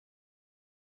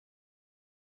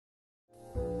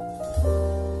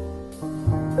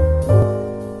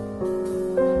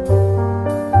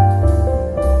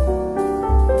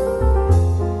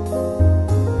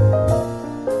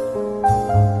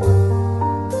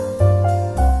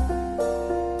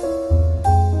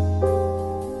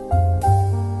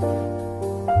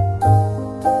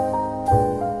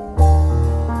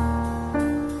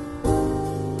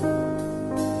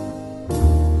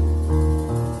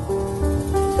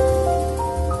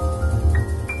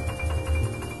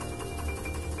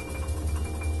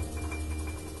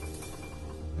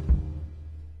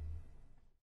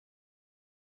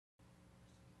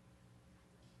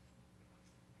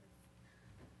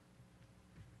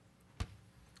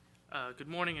Good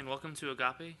morning and welcome to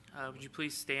Agape. Would you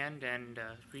please stand and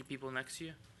greet people next to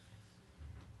you?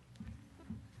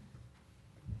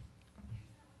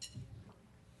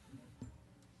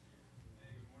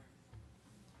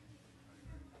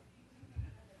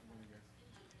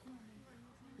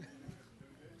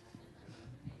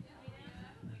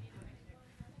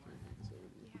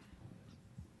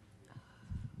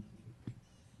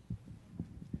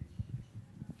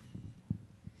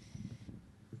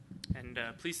 And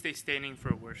please stay standing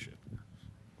for worship.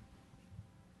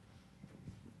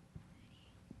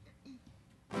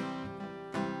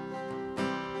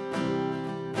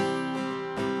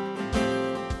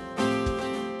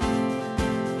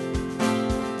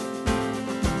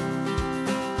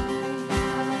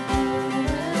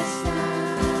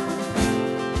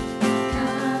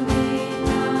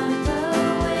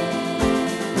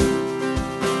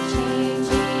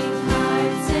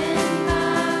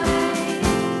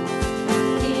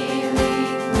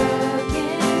 Healing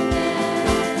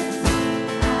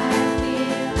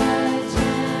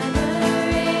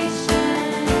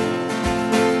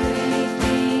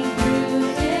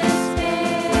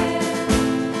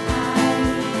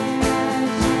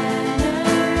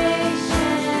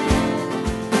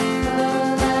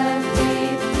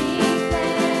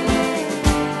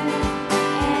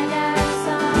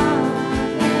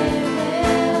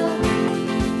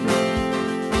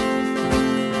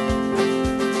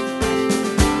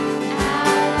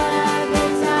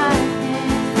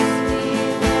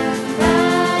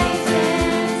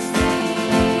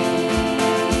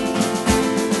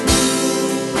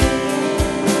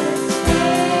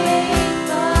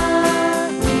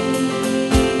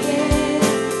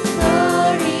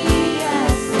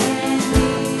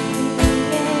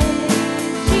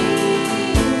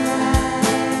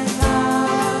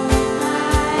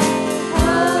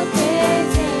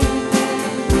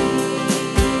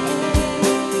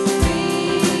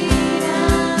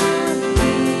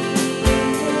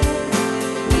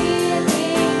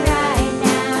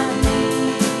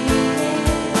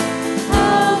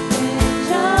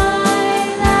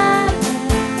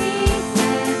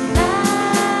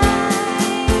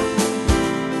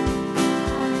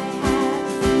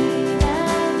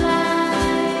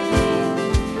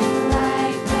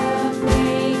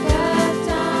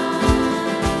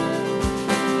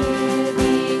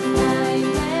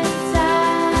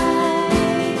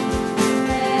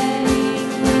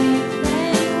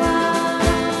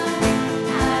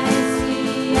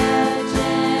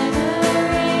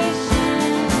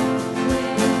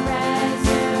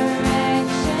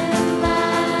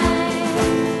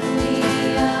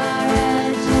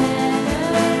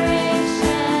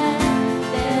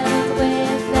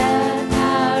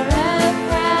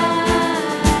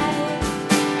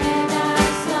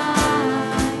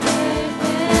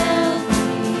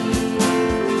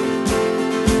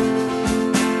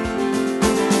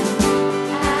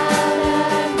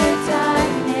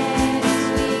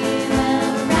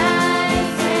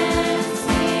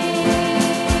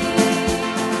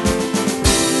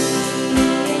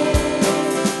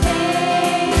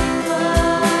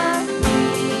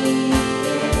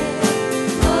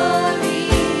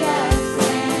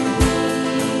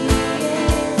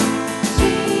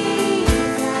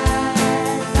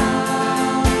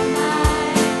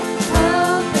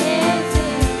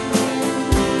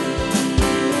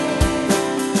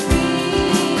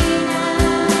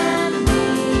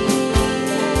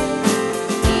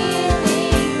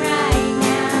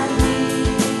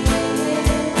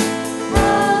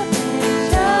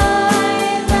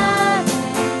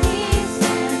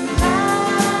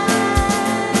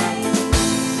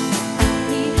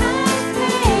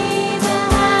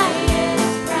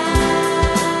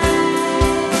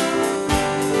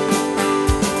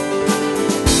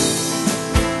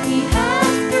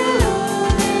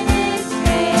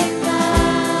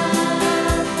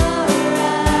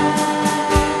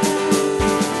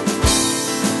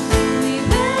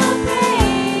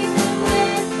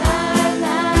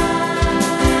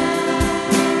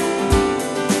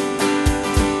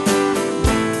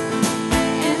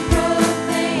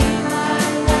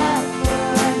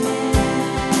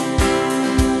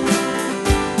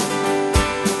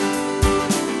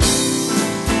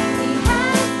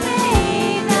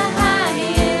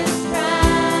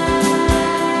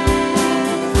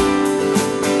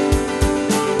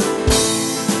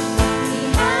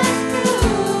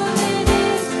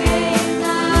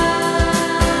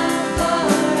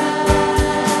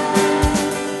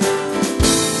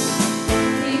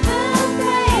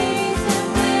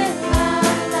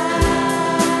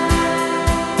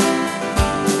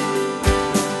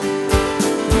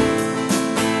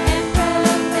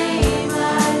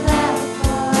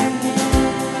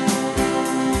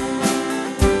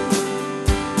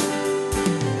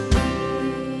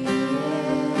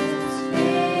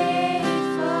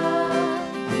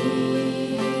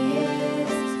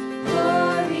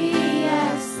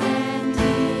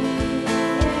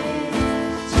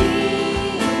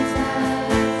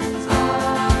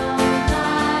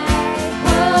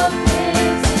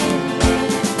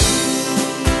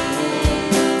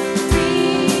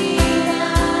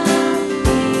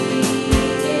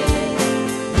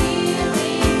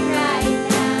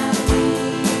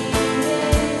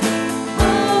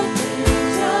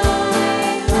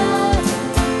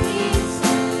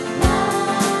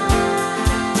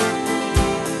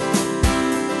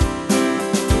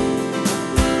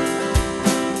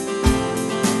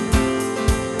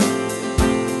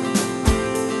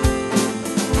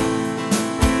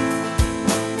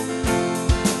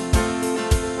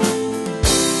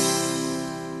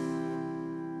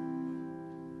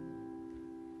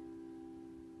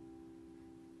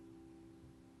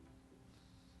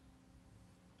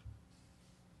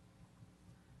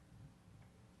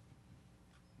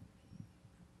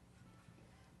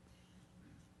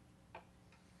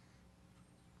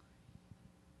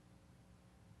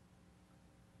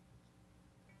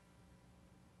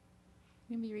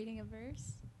We're going to be reading a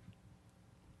verse.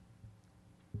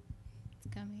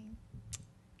 It's coming.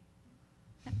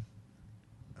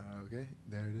 Okay,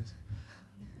 there it is.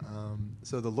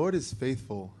 So the Lord is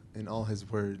faithful in all his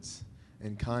words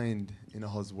and kind in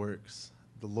all his works.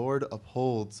 The Lord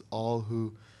upholds all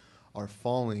who are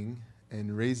falling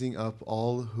and raising up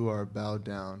all who are bowed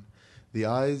down. The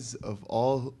eyes of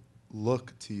all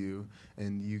look to you,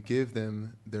 and you give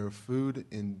them their food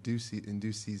in due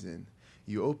season.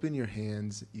 You open your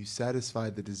hands, you satisfy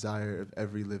the desire of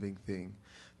every living thing.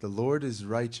 The Lord is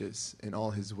righteous in all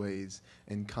his ways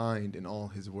and kind in all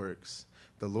his works.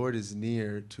 The Lord is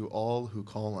near to all who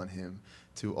call on him,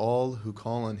 to all who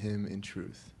call on him in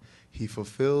truth. He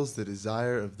fulfills the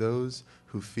desire of those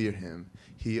who fear him.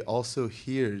 He also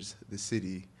hears the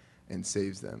city and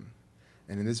saves them.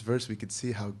 And in this verse, we could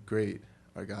see how great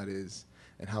our God is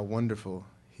and how wonderful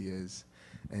he is.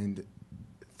 And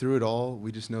through it all,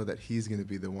 we just know that he's going to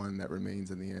be the one that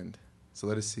remains in the end. So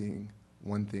let us sing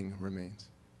One Thing Remains.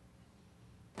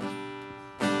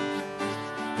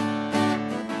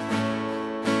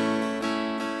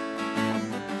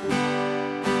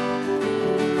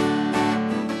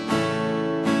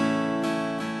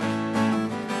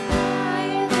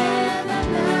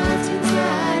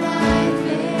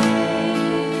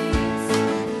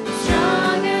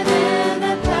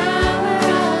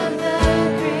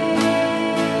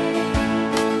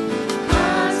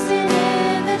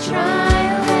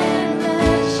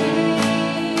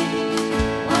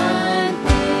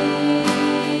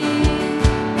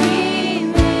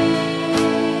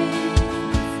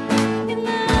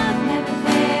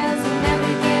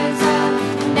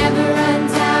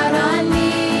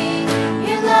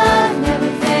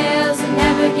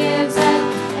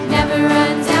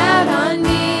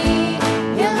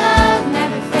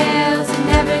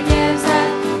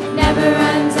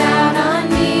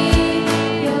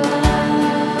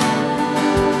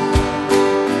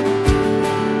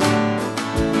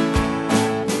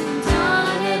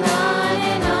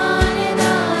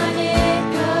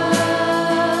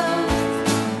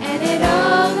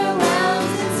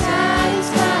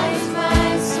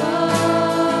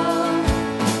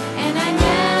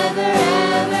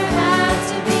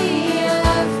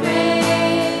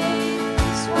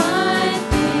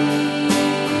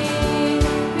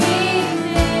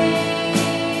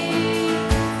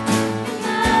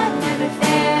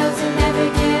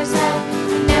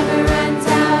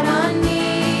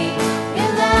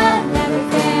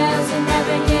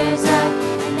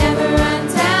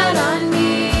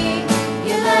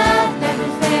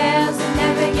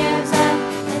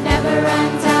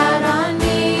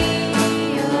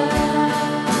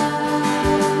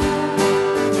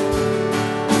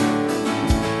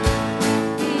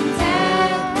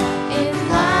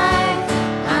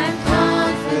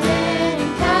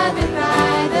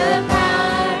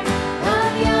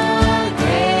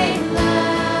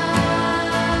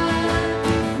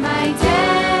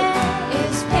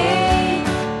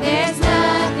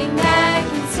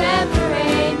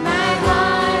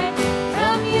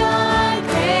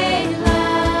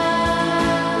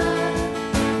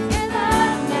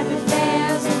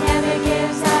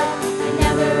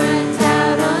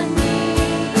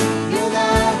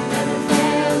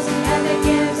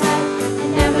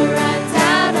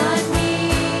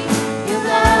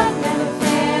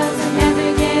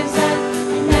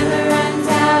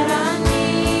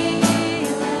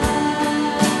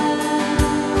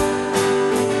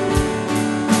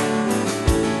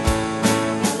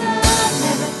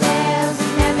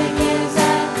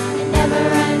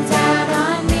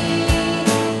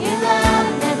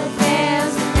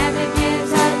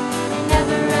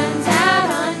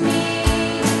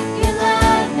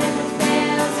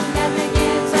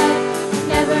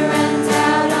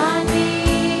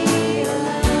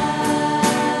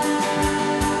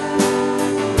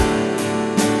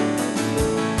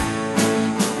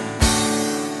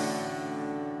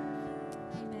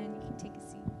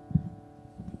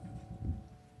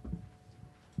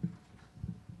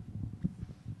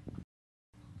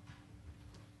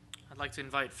 I'd like to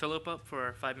invite Philip up for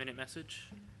our 5-minute message.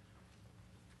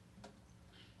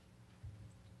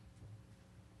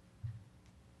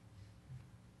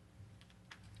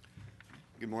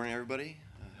 Good morning, everybody.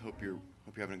 Hope you're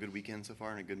having a good weekend so far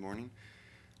and a good morning.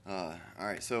 All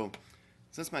right, so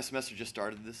since my semester just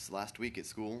started this last week at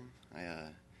school, I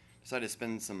decided to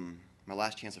spend my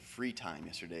last chance of free time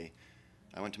yesterday.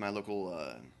 I went to my local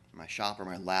my shop or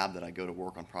my lab that I go to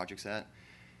work on projects at,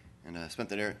 and spent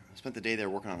the day there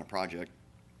working on a project.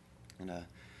 And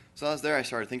so I was there. I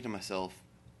started thinking to myself,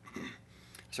 I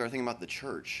started thinking about the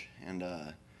church and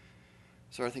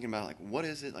started thinking about, like, what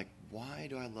is it? Like, why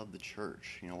do I love the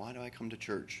church? Why do I come to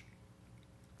church?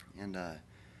 And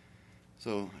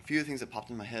so a few things that popped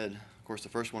in my head. Of course, the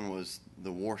first one was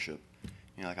the worship.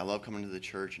 Like, I love coming to the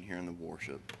church and hearing the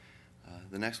worship.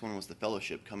 The next one was the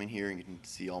fellowship, coming here and getting to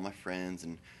see all my friends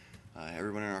and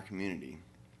everyone in our community.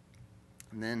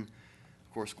 And then,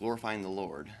 of course, glorifying the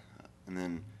Lord. And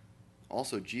then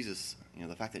also Jesus,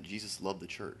 the fact that Jesus loved the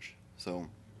church. So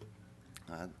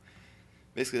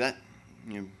basically that,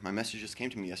 my message just came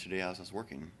to me yesterday as I was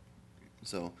working.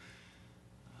 So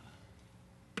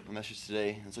my message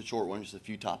today, it's a short one, just a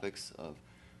few topics of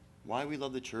why we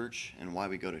love the church and why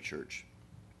we go to church.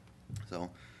 So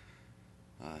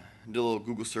I did a little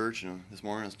Google search, this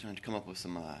morning I was trying to come up with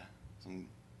some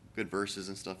good verses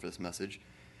and stuff for this message.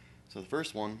 So the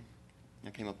first one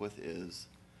I came up with is,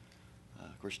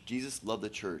 of course, Jesus loved the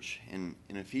church. In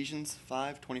Ephesians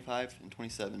 5:25 and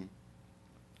 27,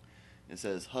 it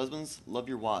says, "Husbands, love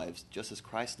your wives, just as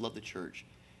Christ loved the church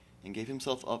and gave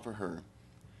himself up for her,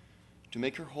 to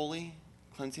make her holy,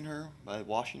 cleansing her by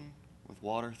washing with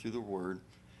water through the word,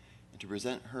 and to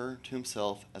present her to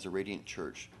himself as a radiant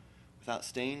church, without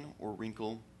stain or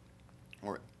wrinkle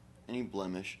or any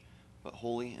blemish, but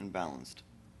holy and balanced."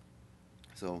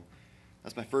 So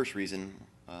that's my first reason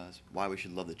why we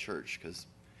should love the church, because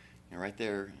right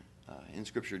there in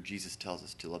Scripture, Jesus tells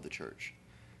us to love the church.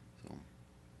 So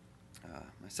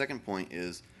my second point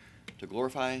is to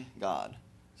glorify God.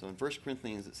 So in 1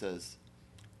 Corinthians it says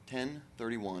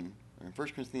 10:31, or in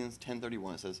 1 Corinthians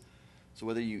 10:31 it says, "So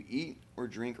whether you eat or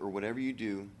drink or whatever you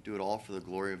do, do it all for the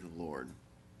glory of the Lord."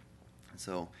 And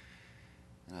so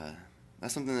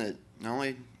that's something that not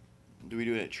only do we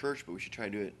do it at church, but we should try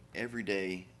to do it every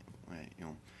day,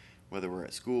 whether we're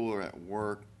at school or at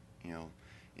work, in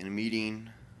a meeting.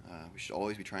 We should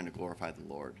always be trying to glorify the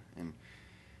Lord. And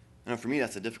for me,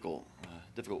 that's a difficult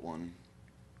one.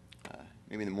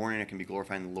 Maybe in the morning I can be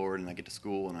glorifying the Lord, and I get to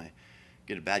school and I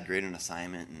get a bad grade on an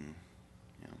assignment, and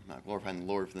not glorifying the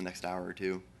Lord for the next hour or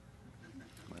two.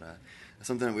 But it's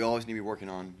something that we always need to be working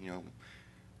on.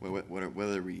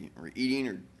 Whether we're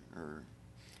eating or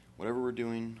whatever we're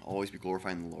doing, always be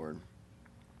glorifying the Lord.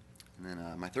 And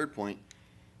then my third point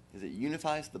is it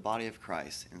unifies the body of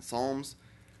Christ. In Psalms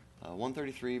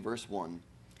 133, verse 1,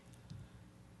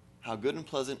 "How good and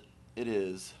pleasant it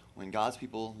is when God's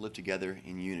people live together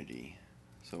in unity."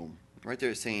 So right there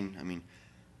it's saying,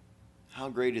 how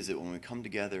great is it when we come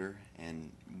together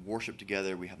and worship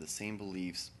together, we have the same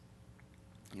beliefs.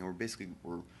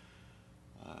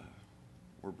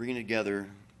 We're bringing together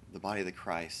the body of the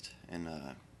Christ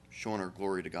and showing our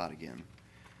glory to God again.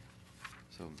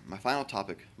 So my final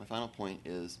point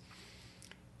is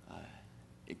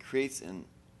it creates an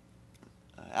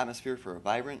atmosphere for a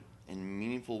vibrant and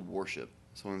meaningful worship.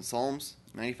 So in Psalms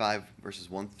 95, verses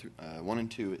 1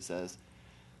 and 2, it says,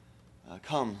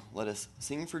 "Come, let us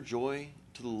sing for joy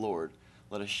to the Lord.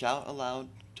 Let us shout aloud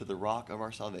to the rock of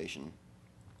our salvation.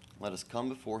 Let us come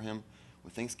before him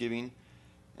with thanksgiving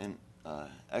and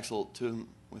exalt to him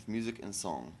with music and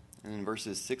song." And in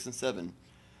verses 6 and 7,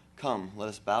 "Come, let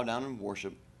us bow down and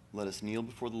worship. Let us kneel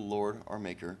before the Lord our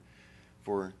Maker.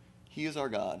 For he is our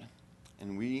God,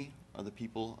 and we are the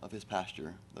people of his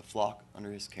pasture, the flock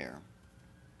under his care."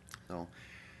 So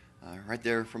right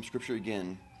there from Scripture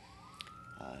again,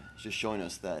 it's just showing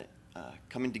us that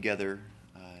coming together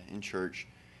in church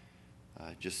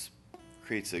just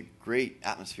creates a great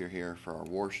atmosphere here for our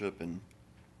worship, and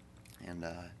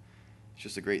it's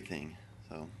just a great thing.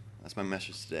 So that's my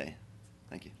message today.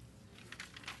 Thank you.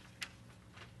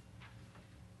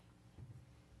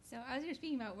 So as you're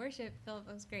speaking about worship, Philip,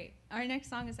 that was great. Our next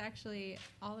song is actually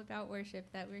all about worship,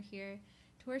 that we're here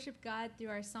to worship God through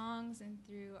our songs and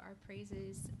through our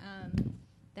praises,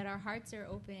 that our hearts are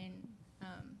open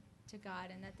to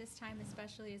God, and that this time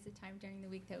especially is the time during the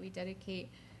week that we dedicate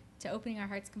to opening our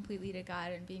hearts completely to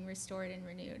God and being restored and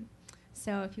renewed.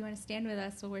 So if you want to stand with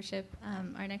us, we'll worship.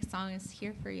 Our next song is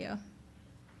 "Here for You."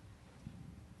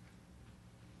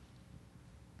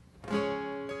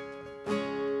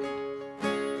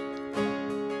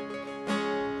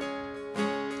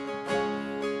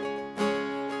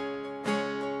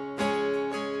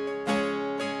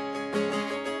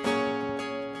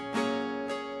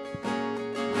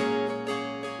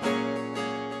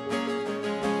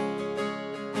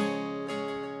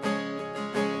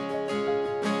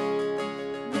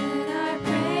 Let our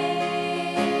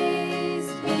praise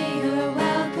be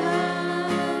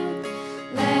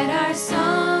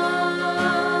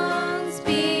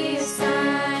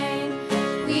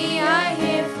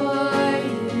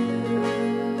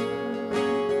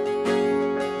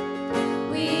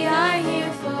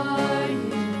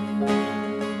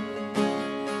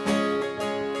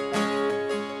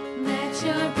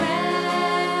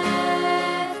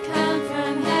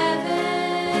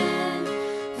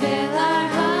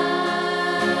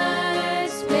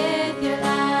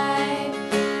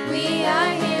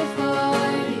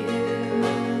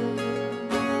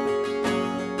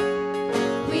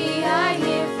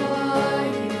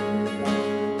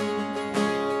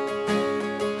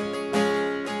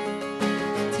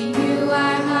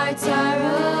hearts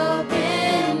are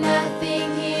open,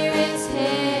 nothing here is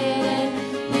hidden.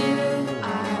 You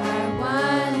are our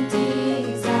one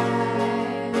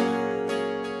desire.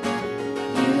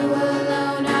 You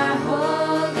alone are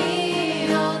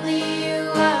holy, only you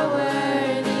are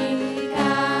worthy.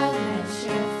 God, let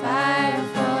your fire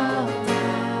fall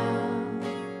down.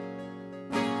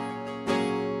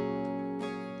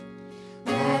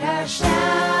 Let our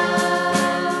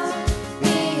shout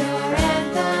be your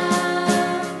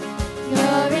anthem,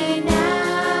 your renown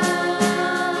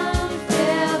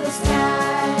fill the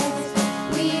skies.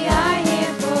 We are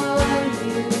here for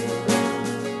you.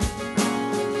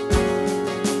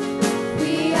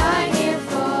 We are here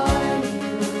for you.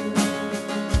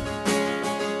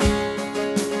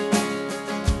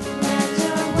 Let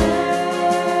your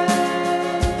word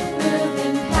move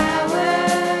in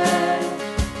power.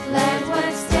 Let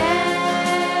what's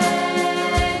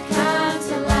dead come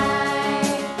to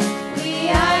life. We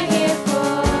are here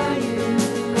for you.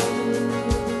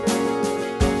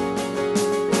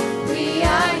 We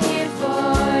are here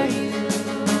for you.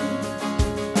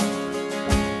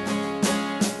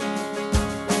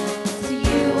 To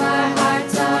you our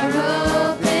hearts are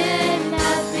open,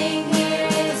 nothing here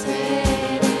is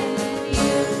hidden.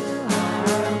 You are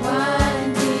our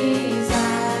one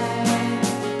desire.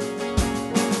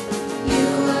 You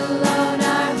alone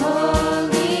are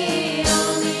holy,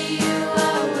 only you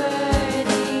are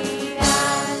worthy.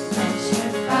 God, let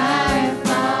your fire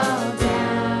fall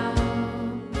down.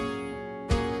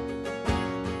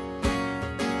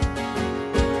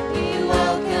 We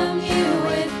welcome you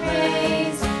with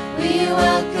praise. We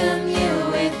welcome you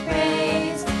with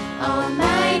praise.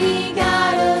 Almighty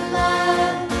God of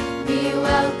love, be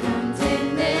welcomed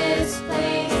in this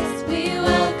place. We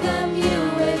welcome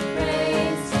you with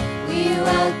praise. We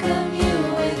welcome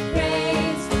you with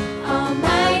praise.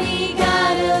 Almighty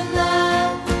God of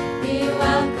love, be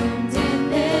welcomed in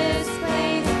this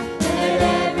place. Let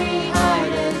every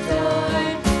heart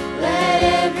adore, let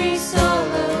every soul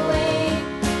awake.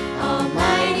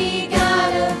 Almighty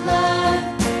God of love,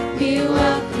 be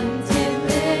welcomed in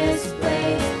this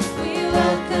place. We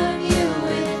welcome you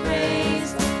with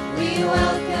praise. We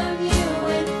welcome you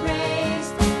with praise.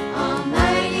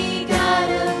 Almighty God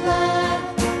of love,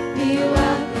 be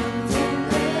welcomed in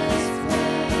this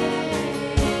place.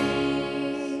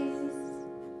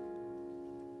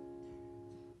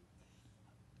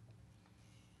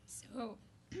 So,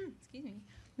 excuse me.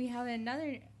 We have a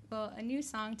new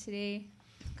song today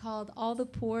called "All the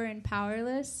Poor and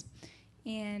Powerless,"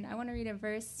 and I want to read a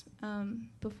verse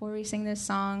before we sing this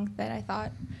song that I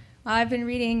thought. Well, I've been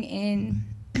reading in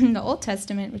the Old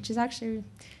Testament, which is actually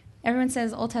everyone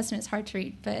says Old Testament is hard to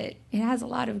read, but it has a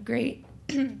lot of great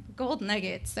gold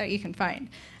nuggets that you can find.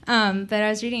 But I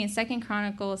was reading in 2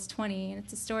 Chronicles 20, and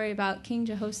it's a story about King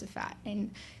Jehoshaphat,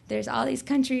 and there's all these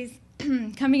countries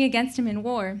coming against him in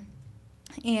war.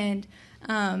 And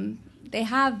they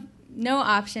have no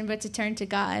option but to turn to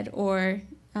God or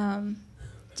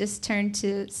just turn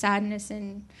to sadness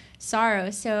and sorrow.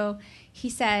 So he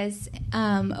says,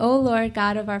 O Lord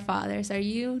God of our fathers, are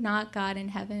you not God in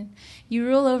heaven? You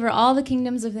rule over all the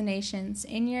kingdoms of the nations.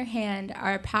 In your hand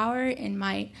are power and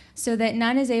might, so that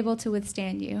none is able to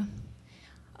withstand you.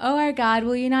 O our God,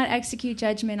 will you not execute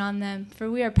judgment on them?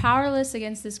 For we are powerless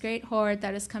against this great horde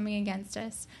that is coming against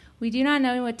us. We do not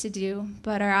know what to do,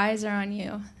 but our eyes are on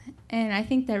you. And I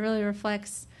think that really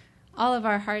reflects all of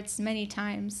our hearts many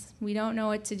times. We don't know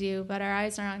what to do, but our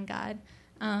eyes are on God.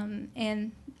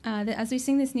 As we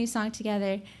sing this new song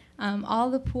together,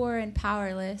 all the poor and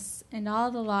powerless, and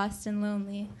all the lost and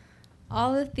lonely,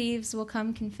 all the thieves will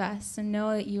come confess and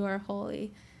know that you are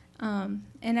holy. And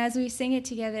as we sing it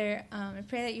together, I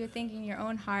pray that you're thinking in your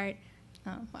own heart,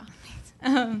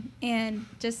 and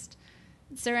just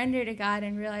surrender to God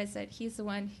and realize that he's the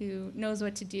one who knows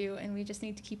what to do, and we just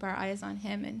need to keep our eyes on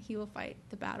him, and he will fight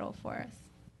the battle for us.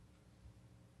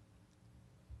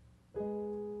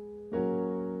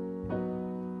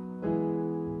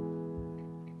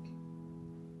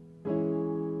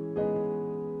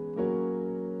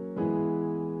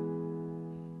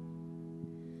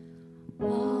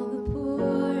 All the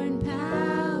poor and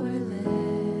powerless,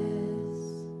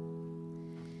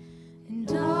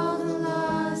 and all the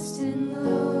lost and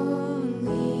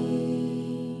lonely,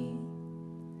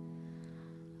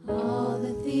 all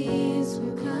the thieves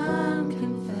will come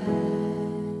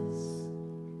confess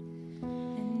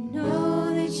and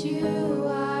know that you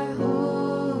are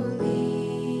holy.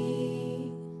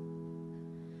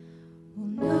 Will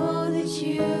know that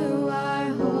you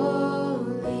are holy.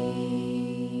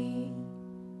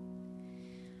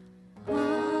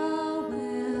 All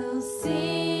will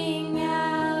sing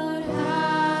out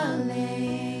hallelujah.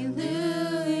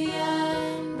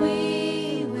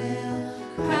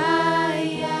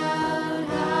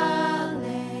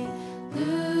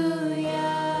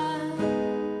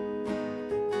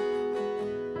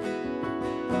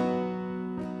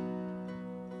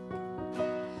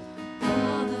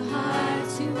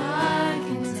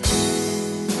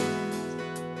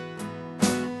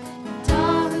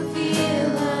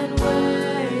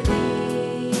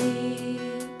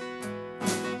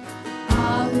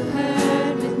 the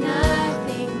herd with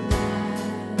nothing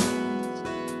left.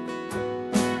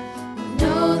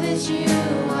 Know that you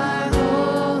are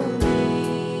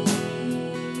holy.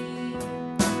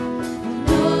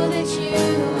 Know that you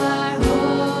are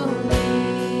holy.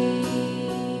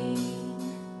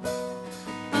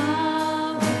 I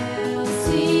will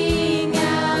sing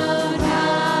out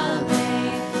hallelujah,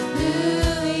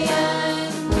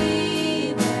 and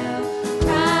we will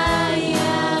cry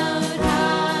out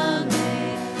hallelujah,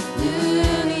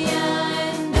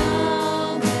 and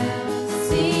all will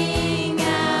sing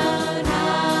out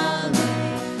hallelujah,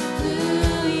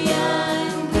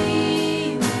 and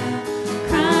we will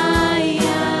cry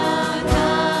out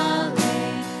hallelujah.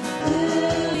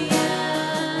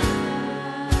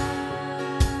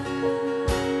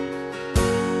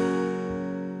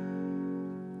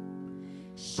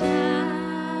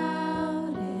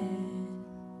 Shout it,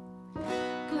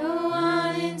 go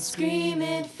on and scream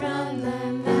it from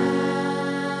the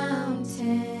mountains.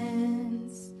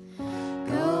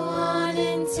 Go on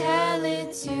and tell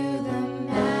it to the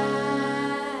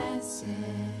masses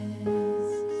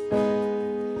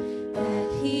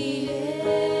that He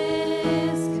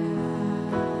is God.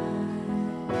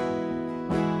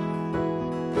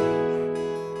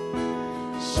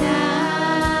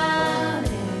 Shout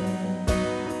it,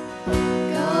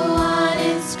 go on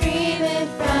and scream it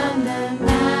from the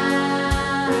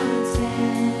mountains.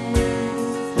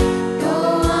 Go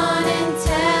on and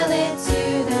tell it to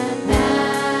the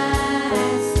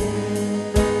masses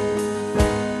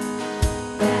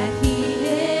that He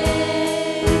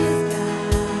is God.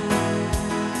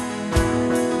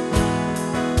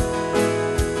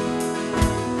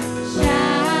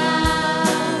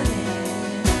 Shout it,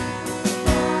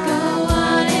 go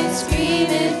on and scream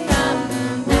it from the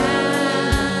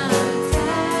mountains.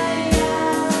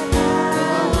 Go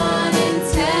on and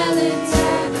tell it to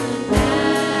the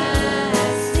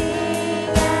masses that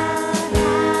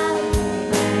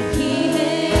He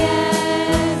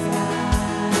is Shouting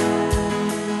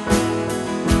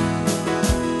out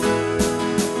loud,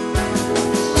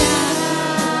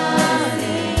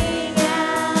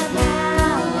 go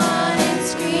on and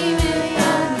scream it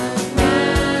from the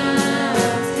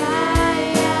mountains.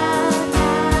 Go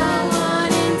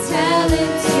on and tell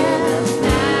it to the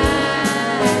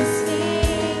masses that He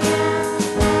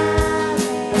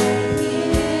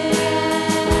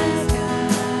is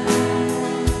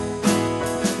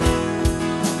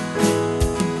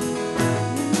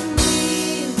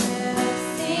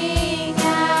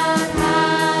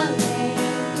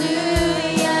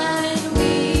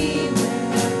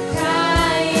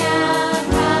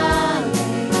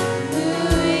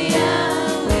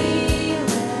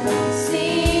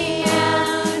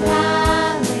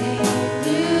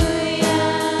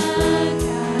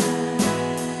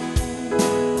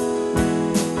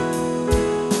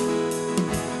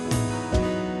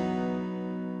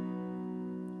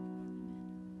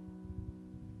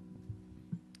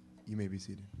You may be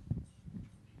seated.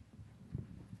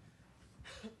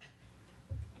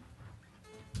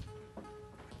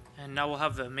 And now we'll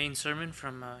have the main sermon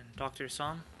from Dr.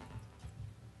 Issam.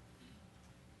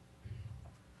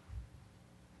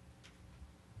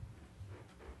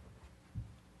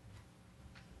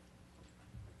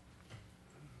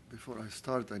 Before I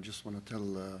start, I just want to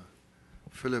tell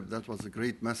Philip that was a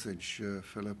great message,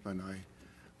 Philip, and I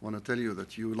want to tell you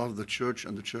that you love the church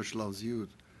and the church loves you.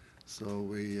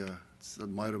 So it's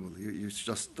admirable. You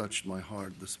just touched my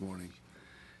heart this morning,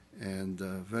 and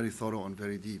very thorough and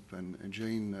very deep. And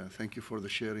Jane, thank you for the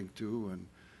sharing too. And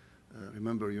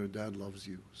remember, your dad loves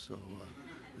you, so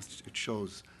it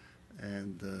shows.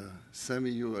 And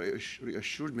Sammy, you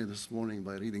reassured me this morning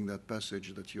by reading that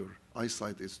passage that your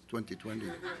eyesight is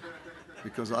 20/20,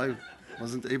 because I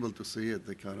wasn't able to see it.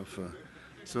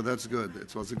 So that's good.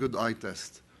 It was a good eye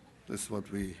test. That's what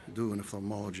we do in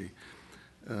ophthalmology.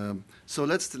 So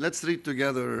let's read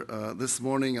together this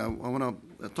morning. I want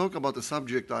to talk about a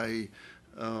subject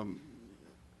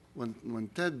when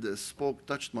Ted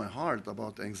touched my heart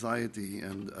about anxiety,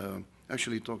 and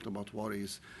actually talked about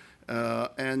worries.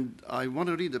 And I want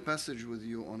to read a passage with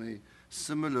you on a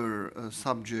similar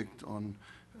subject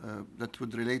that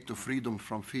would relate to freedom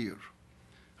from fear,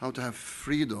 how to have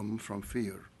freedom from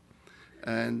fear.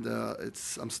 And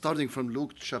I'm starting from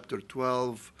Luke chapter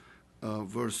 12,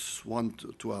 verse 1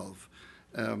 to 12.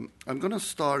 I'm going to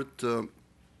start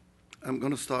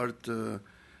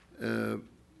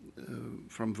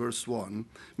from verse 1.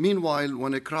 Meanwhile,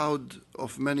 when a crowd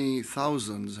of many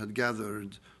thousands had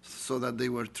gathered so that they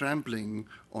were trampling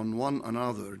on one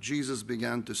another, Jesus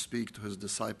began to speak to his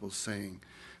disciples, saying,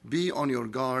 Be on your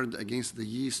guard against the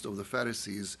yeast of the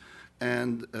Pharisees,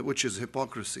 and which is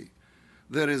hypocrisy.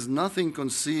 There is nothing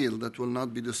concealed that will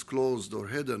not be disclosed, or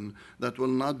hidden that will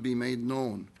not be made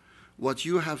known. What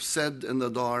you have said in the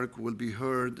dark will be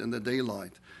heard in the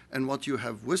daylight, and what you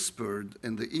have whispered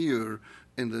in the ear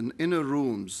in the inner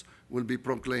rooms will be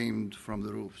proclaimed from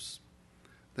the roofs.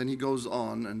 Then he goes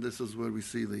on, and this is where we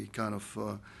see the kind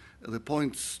of the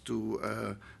points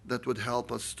that would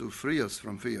help us to free us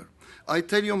from fear. I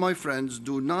tell you, my friends,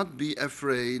 do not be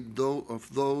afraid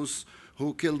of those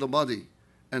who kill the body,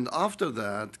 and after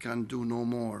that can do no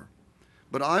more.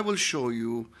 But I will show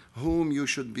you whom you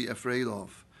should be afraid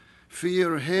of.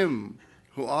 Fear him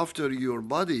who, after your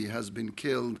body has been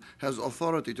killed, has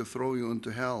authority to throw you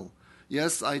into hell.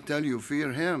 Yes, I tell you,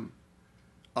 fear him.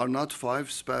 Are not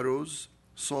 5 sparrows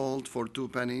sold for 2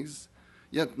 pennies?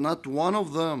 Yet not one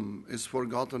of them is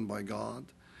forgotten by God.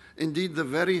 Indeed, the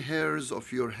very hairs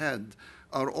of your head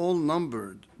are all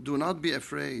numbered. Do not be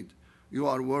afraid. You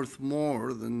are worth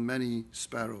more than many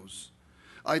sparrows.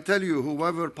 I tell you,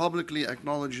 whoever publicly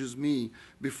acknowledges me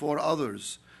before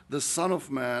others, the Son of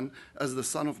Man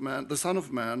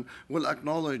will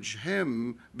acknowledge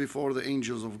him before the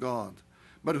angels of God.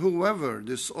 But whoever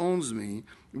disowns me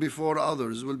before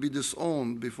others will be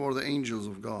disowned before the angels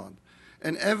of God.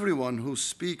 And everyone who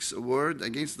speaks a word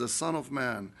against the Son of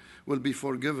Man will be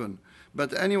forgiven.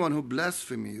 But anyone who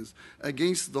blasphemes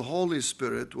against the Holy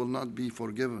Spirit will not be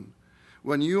forgiven.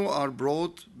 When you are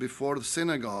brought before the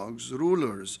synagogues,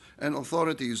 rulers, and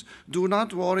authorities, do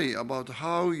not worry about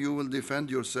how you will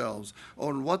defend yourselves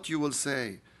or what you will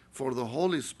say, for the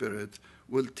Holy Spirit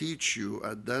will teach you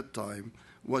at that time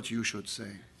what you should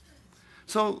say.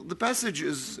 So the passage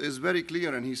is very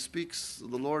clear, and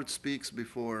the Lord speaks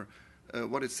before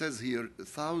what it says here,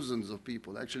 thousands of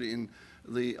people. Actually, in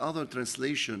the other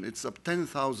translation, it's up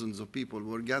 10,000s of people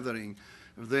were gathering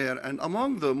there, and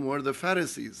among them were the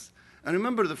Pharisees. And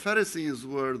remember, the Pharisees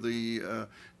were the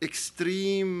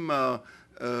extreme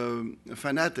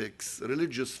fanatics,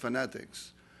 religious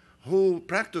fanatics, who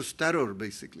practiced terror,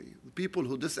 basically. The people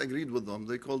who disagreed with them,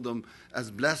 they called them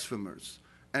as blasphemers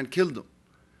and killed them.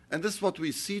 And this is what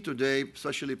we see today,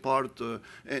 especially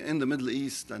in the Middle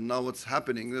East, and now what's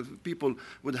happening. People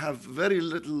would have very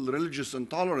little religious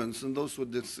intolerance, and those who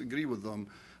would disagree with them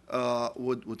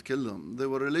would kill them. They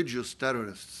were religious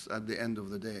terrorists at the end of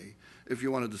the day, if you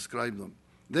want to describe them.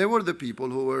 They were the people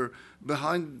who were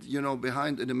behind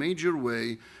in a major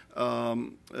way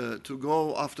to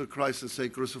go after Christ and say,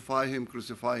 crucify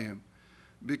him,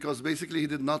 because basically he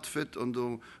did not fit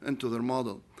into their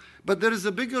model. But there is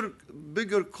a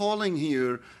bigger calling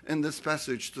here in this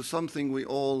passage to something we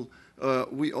all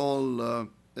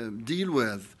deal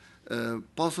with,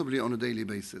 possibly on a daily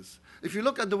basis. If you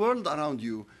look at the world around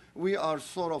you, we are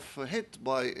sort of hit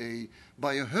by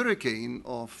a hurricane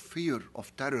of fear,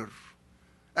 of terror.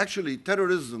 Actually,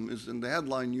 terrorism is in the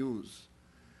headline news.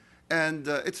 And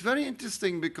it's very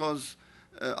interesting because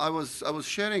I was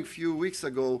sharing a few weeks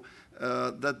ago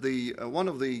that one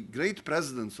of the great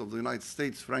presidents of the United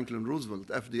States, Franklin Roosevelt,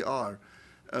 FDR,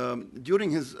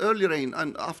 during his early reign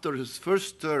and after his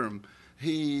first term,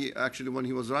 when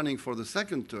he was running for the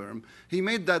second term, he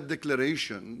made that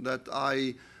declaration that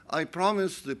I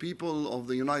promised the people of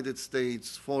the United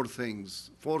States 4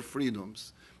 things, 4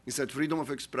 freedoms. He said freedom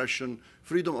of expression,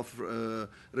 freedom of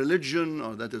religion,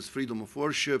 or that is freedom of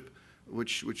worship,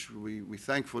 which we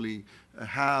thankfully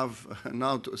have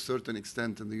now to a certain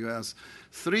extent in the U.S.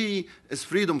 3 is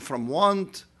freedom from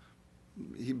want.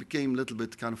 He became a little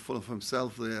bit kind of full of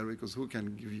himself there, because who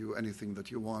can give you anything that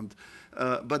you want?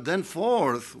 But then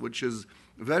 4th, which is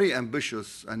very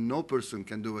ambitious and no person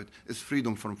can do it, is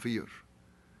freedom from fear.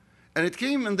 And it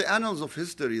came in the annals of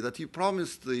history that he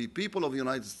promised the people of the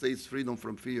United States freedom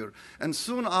from fear. And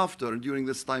soon after, during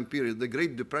this time period, the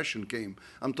Great Depression came.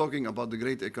 I'm talking about the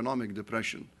Great Economic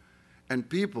Depression. And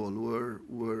people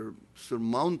were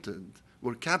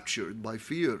captured by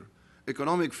fear,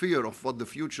 economic fear of what the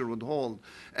future would hold.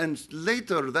 And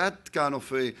later,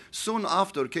 soon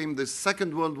after came the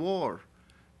Second World War.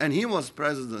 And he was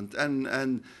president,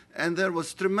 and there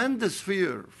was tremendous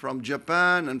fear from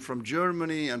Japan and from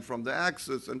Germany and from the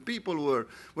Axis, and people were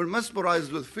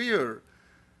mesmerized with fear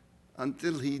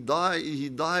until he died. He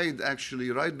died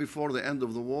actually right before the end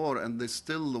of the war, and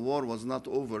the war was not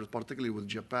over, particularly with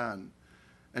Japan,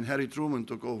 and Harry Truman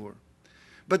took over.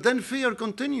 But then fear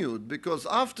continued, because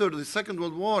after the Second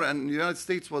World War and the United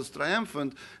States was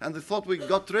triumphant, and they thought we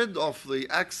got rid of the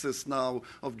axis now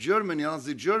of Germany,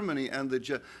 Nazi Germany, and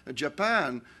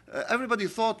Japan, everybody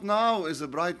thought now is a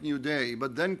bright new day.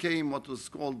 But then came what was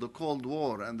called the Cold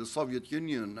War and the Soviet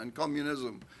Union and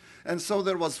communism. And so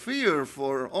there was fear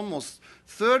for almost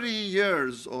 30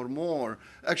 years or more,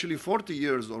 actually 40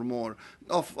 years or more,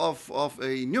 of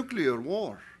a nuclear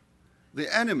war.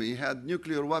 The enemy had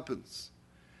nuclear weapons.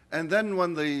 And then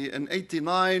in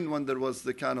 89, when there was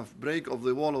the kind of break of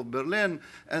the wall of Berlin,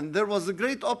 and there was a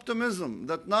great optimism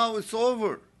that now it's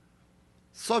over.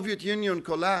 Soviet Union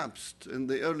collapsed in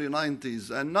the early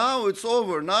 90s, and now it's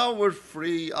over. Now we're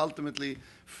free, ultimately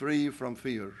free from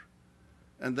fear.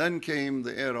 And then came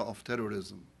the era of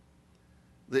terrorism.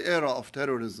 The era of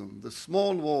terrorism, the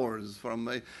small wars,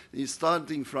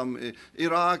 starting from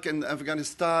Iraq and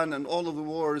Afghanistan and all of the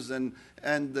wars, and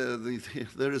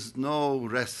there is no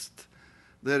rest.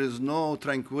 There is no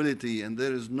tranquility, and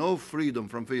there is no freedom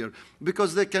from fear,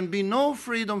 because there can be no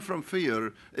freedom from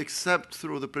fear except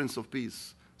through the Prince of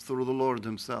Peace, through the Lord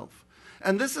himself.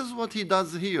 And this is what he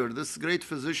does here. This great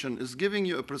physician is giving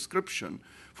you a prescription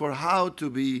for how to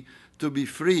be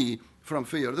free from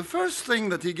fear. The first thing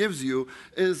that he gives you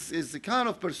is the kind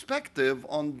of perspective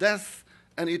on death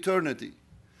and eternity.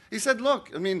 He said,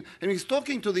 look, and he's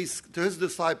talking to his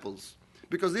disciples,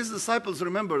 because these disciples,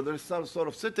 remember, they're sort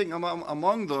of sitting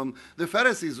among them, the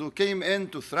Pharisees who came in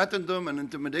to threaten them and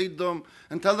intimidate them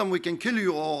and tell them, we can kill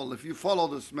you all if you follow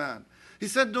this man. He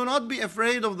said, do not be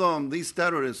afraid of them, these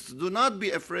terrorists. Do not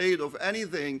be afraid of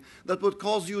anything that would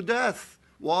cause you death.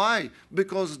 Why?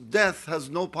 Because death has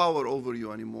no power over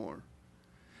you anymore.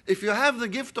 If you have the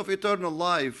gift of eternal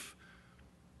life,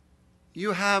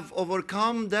 you have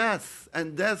overcome death,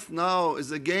 and death now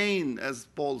is a gain, as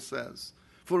Paul says.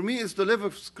 For me, is to live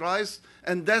with Christ,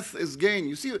 and death is gain.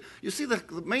 You see,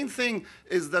 the main thing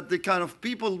is that the kind of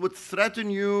people would threaten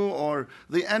you, or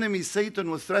the enemy,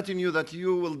 Satan, would threaten you that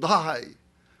you will die.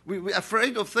 We're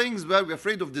afraid of things. We're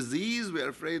afraid of disease. We're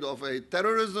afraid of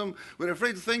terrorism. We're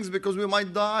afraid of things because we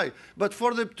might die. But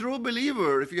for the true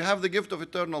believer, if you have the gift of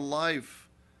eternal life,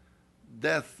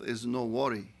 death is no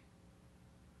worry,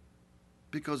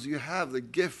 because you have the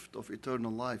gift of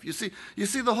eternal life. You see,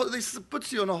 this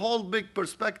puts you in a whole big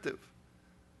perspective.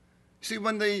 You see,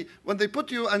 when they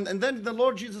put you, and then the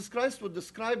Lord Jesus Christ would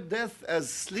describe death as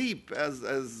sleep,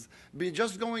 as be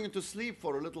just going into sleep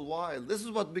for a little while. This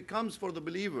is what becomes for the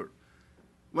believer.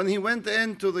 When he went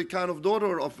into the kind of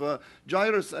daughter of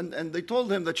Jairus, and they told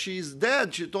him that she's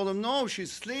dead, she told him, no,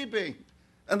 she's sleeping.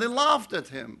 And they laughed at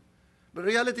him. But in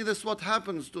reality, this is what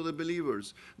happens to the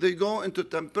believers. They go into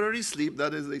temporary sleep,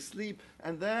 that is, they sleep,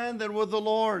 and then they're with the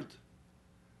Lord.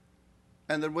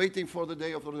 And they're waiting for the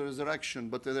day of the resurrection,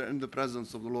 but they're in the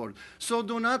presence of the Lord. So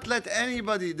do not let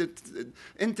anybody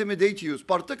intimidate you,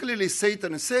 particularly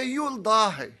Satan, and say, you'll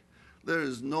die. There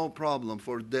is no problem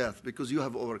for death, because you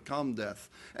have overcome death.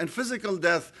 And physical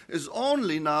death is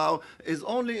only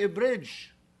a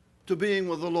bridge to being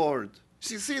with the Lord.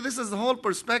 See, this is the whole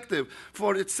perspective.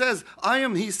 For it says,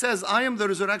 he says, I am the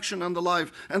resurrection and the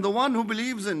life, and the one who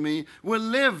believes in me will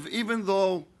live even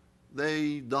though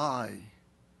they die.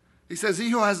 He says,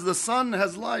 he who has the Son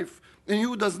has life, and he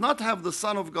who does not have the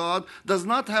Son of God does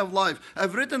not have life.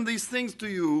 I've written these things to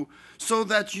you so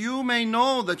that you may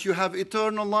know that you have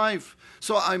eternal life.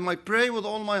 So I might pray with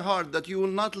all my heart that you will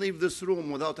not leave this room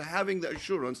without having the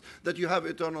assurance that you have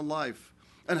eternal life.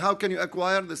 And how can you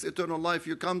acquire this eternal life?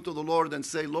 You come to the Lord and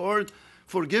say, Lord,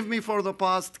 forgive me for the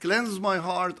past, cleanse my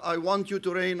heart. I want you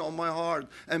to reign on my heart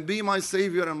and be my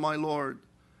Savior and my Lord.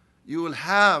 You will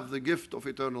have the gift of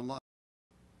eternal life.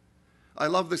 I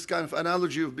love this kind of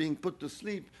analogy of being put to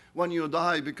sleep when you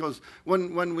die, because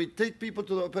when we take people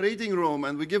to the operating room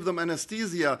and we give them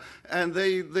anesthesia, and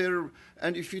they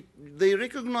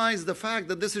recognize the fact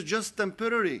that this is just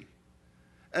temporary,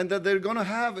 and that they're going to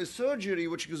have a surgery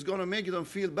which is going to make them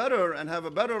feel better and have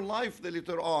a better life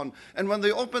later on. And when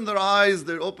they open their eyes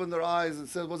and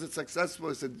say, was it successful?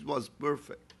 I said, it was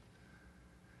perfect.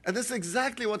 And this is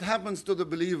exactly what happens to the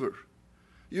believer.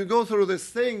 You go through this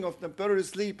thing of temporary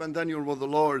sleep, and then you're with the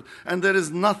Lord, and there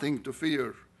is nothing to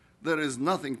fear. There is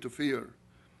nothing to fear.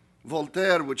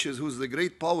 Voltaire, who's the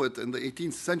great poet in the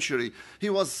 18th century, he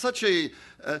was such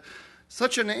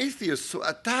an atheist who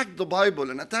attacked the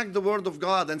Bible and attacked the Word of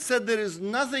God and said there is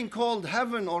nothing called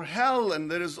heaven or hell,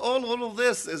 and there is all of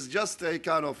this is just a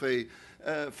kind of a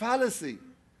fallacy.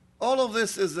 All of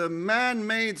this is a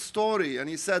man-made story. And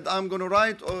he said, I'm going to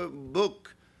write a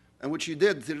book, and which he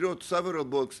did. He wrote several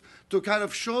books to kind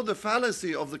of show the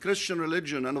fallacy of the Christian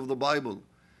religion and of the Bible.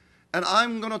 And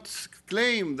I'm going to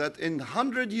claim that in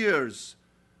 100 years,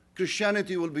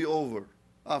 Christianity will be over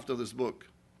after this book.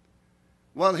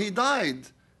 Well, he died,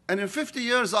 and in 50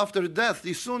 years after death,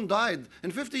 he soon died.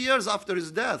 In 50 years after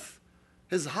his death,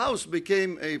 his house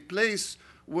became a place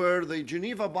where the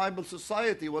Geneva Bible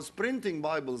Society was printing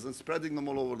Bibles and spreading them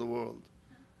all over the world.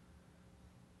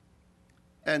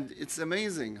 And it's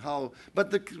amazing how,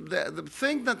 but the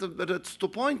thing that's the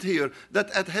point here, that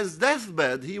at his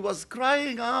deathbed, he was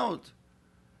crying out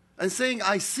and saying,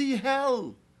 I see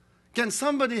hell. Can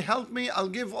somebody help me? I'll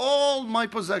give all my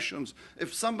possessions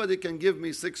if somebody can give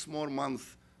me 6 more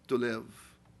months to live.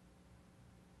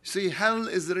 See, hell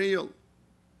is real.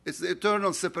 It's the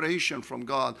eternal separation from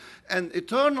God. And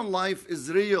eternal life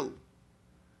is real.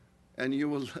 And you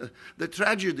will, the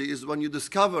tragedy is when you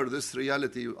discover this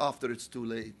reality after it's too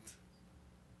late.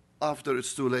 After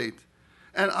it's too late.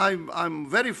 And I'm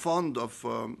very fond of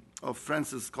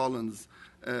Francis Collins.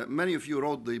 Many of you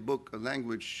wrote the book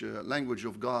Language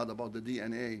of God, about the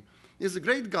DNA. He's a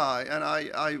great guy, and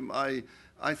I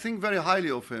think very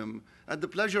highly of him. I had the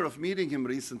pleasure of meeting him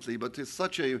recently, but he's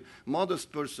such a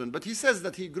modest person. But he says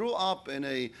that he grew up in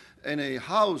a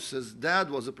house. His dad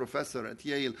was a professor at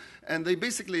Yale, and they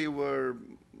basically were,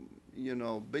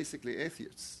 basically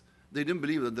atheists. They didn't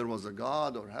believe that there was a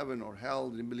God or heaven or hell.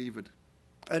 They didn't believe in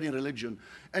any religion.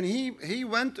 And he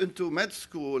went into med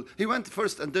school. He went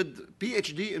first and did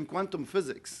PhD in quantum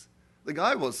physics. The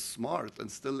guy was smart and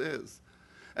still is.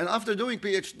 And after doing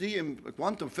PhD in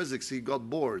quantum physics, he got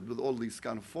bored with all these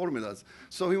kind of formulas.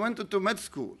 So he went into med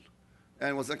school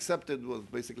and was accepted with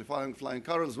basically flying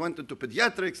colors, went into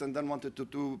pediatrics, and then wanted to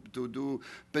do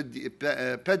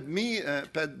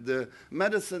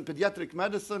pediatric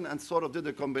medicine, and sort of did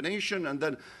a combination, and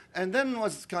then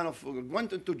was kind of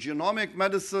went into genomic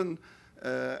medicine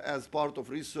as part of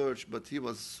research, but he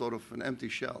was sort of an empty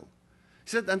shell.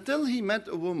 He said until he met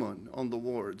a woman on the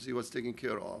wards he was taking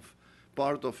care of,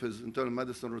 part of his internal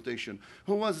medicine rotation,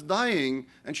 who was dying,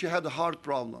 and she had a heart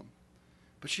problem.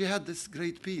 But she had this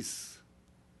great peace.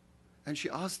 And she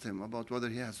asked him about whether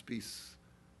he has peace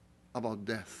about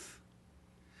death.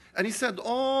 And he said,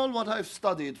 all what I've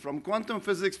studied from quantum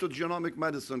physics to genomic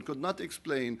medicine could not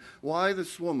explain why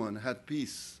this woman had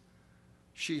peace.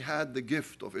 She had the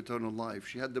gift of eternal life.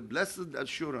 She had the blessed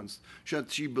assurance that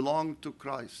she belonged to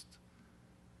Christ.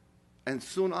 And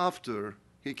soon after,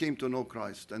 he came to know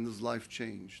Christ, and his life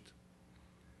changed.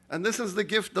 And this is the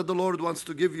gift that the Lord wants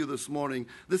to give you this morning.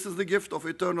 This is the gift of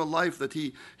eternal life that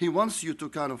He wants you to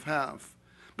kind of have.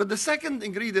 But the second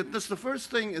ingredient, the first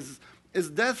thing is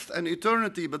death and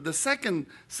eternity, but the second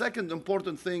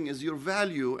important thing is your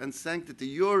value and sanctity.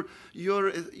 You're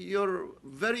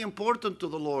very important to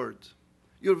the Lord.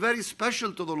 You're very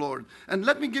special to the Lord. And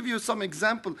let me give you some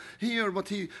example here,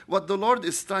 what the Lord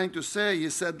is trying to say.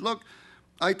 He said, look,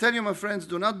 I tell you, my friends,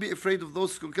 do not be afraid of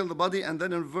those who kill the body. And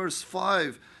then in verse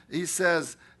 5, he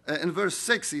says, in verse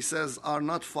 6, he says, are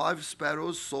not 5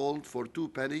 sparrows sold for 2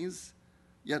 pennies?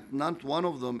 Yet not one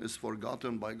of them is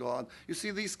forgotten by God. You see,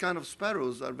 these kind of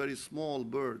sparrows are very small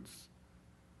birds.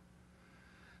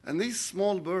 And these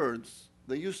small birds,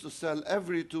 they used to sell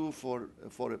every 2 for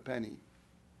a penny.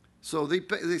 So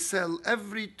they sell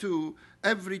every two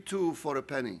for a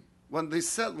penny. When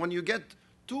you get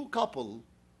 2 couple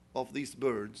of these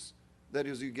birds, that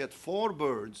is, you get 4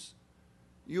 birds,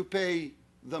 you pay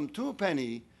them 2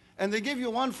 pennies, and they give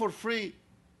you 1 for free.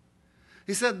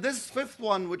 He said this 5th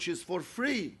one, which is for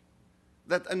free,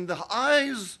 that in the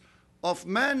eyes of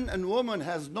men and women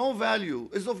has no value,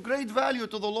 is of great value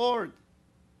to the Lord.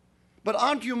 But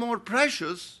aren't you more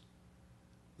precious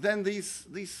than this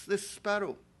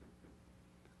sparrow?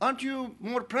 Aren't you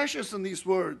more precious than these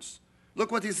words?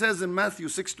 Look what he says in Matthew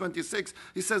 6:26.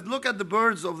 He says, look at the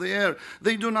birds of the air.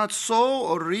 They do not sow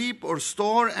or reap or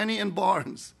store any in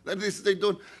barns. That is,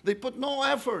 they put no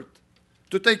effort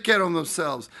to take care of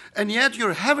themselves. And yet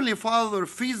your heavenly Father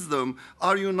feeds them.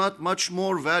 Are you not much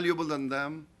more valuable than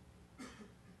them?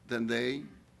 Than they?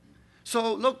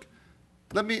 So look,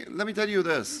 let me tell you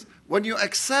this. When you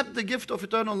accept the gift of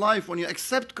eternal life, when you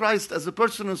accept Christ as a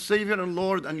personal Savior and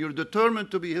Lord, and you're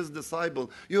determined to be His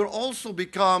disciple, you'll also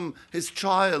become His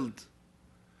child.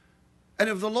 And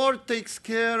if the Lord takes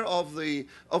care of the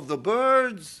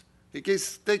birds, He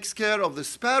takes care of the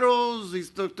sparrows, He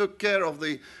took care of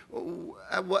the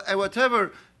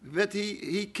whatever, but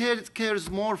He cares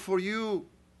more for you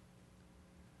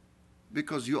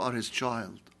because you are His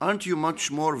child. Aren't you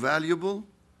much more valuable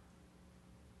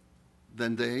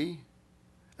than they?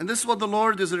 And this is what the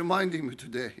Lord is reminding me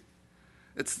today.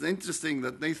 It's interesting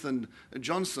that Nathan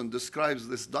Johnson describes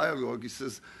this dialogue. He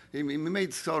says he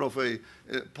made sort of a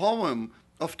poem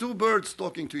of 2 birds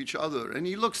talking to each other, and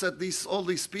he looks at all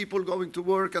these people going to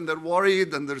work, and they're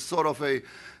worried, and they're sort of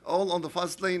all on the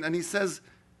fast lane, and he says,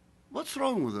 what's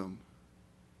wrong with them?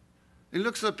 He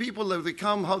looks at people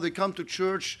how they come to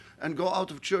church and go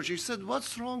out of church. He said,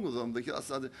 what's wrong with them?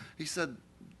 He said,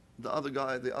 the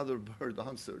other bird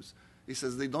answers. He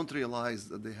says, they don't realize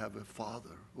that they have a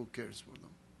Father who cares for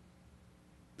them.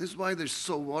 This is why they're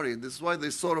so worried. This is why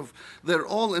they're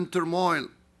all in turmoil.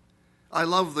 I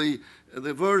love the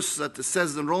verse that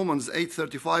says in Romans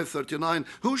 8:35-39,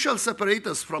 who shall separate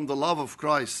us from the love of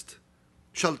Christ?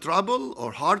 Shall trouble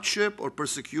or hardship or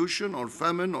persecution or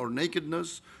famine or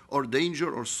nakedness or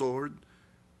danger or sword?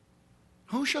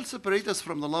 Who shall separate us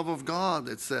from the love of God,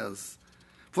 it says.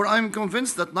 For I am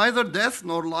convinced that neither death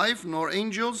nor life nor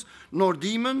angels nor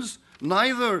demons,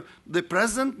 neither the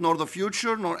present nor the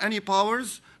future nor any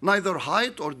powers, neither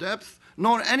height or depth,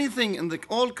 nor anything in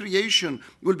all creation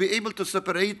will be able to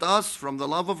separate us from the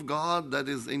love of God that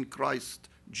is in Christ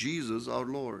Jesus our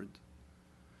Lord.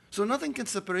 So nothing can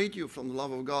separate you from the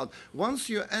love of God once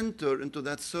you enter into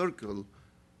that circle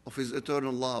of His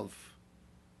eternal love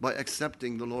by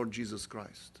accepting the Lord Jesus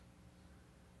Christ.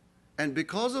 And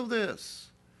because of this,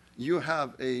 you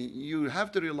have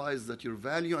to realize that your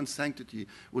value and sanctity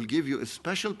will give you a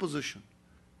special position,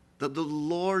 that the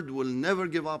Lord will never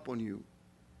give up on you.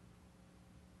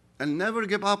 And never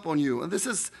give up on you. And this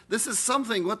is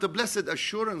something, what a blessed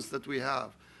assurance that we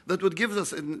have, that would give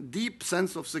us a deep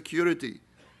sense of security.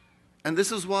 And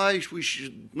this is why we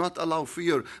should not allow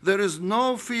fear. There is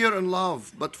no fear in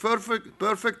love, but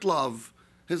perfect love,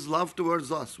 His love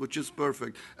towards us, which is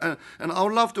perfect. And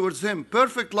our love towards Him,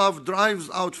 perfect love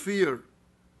drives out fear.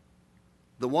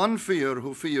 The one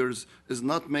who fears is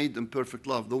not made in perfect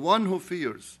love. The one who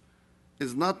fears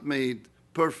is not made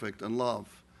perfect in love.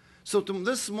 So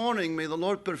this morning, may the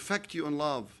Lord perfect you in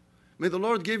love. May the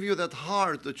Lord give you that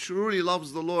heart that truly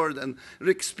loves the Lord and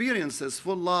experiences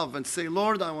full love and say,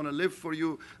 Lord, I want to live for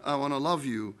you. I want to love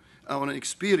you. I want to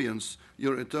experience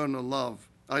your eternal love.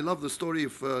 I love the story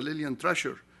of Lillian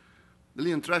Thrasher.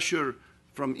 Lillian Thrasher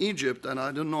from Egypt, and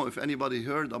I don't know if anybody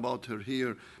heard about her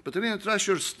here, but Lillian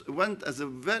Thrasher went at a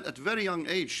very young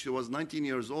age. She was 19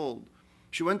 years old.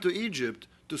 She went to Egypt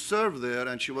to serve there,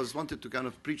 and she wanted to kind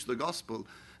of preach the gospel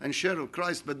and share of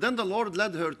Christ. But then the Lord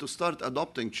led her to start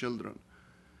adopting children.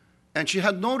 And she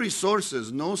had no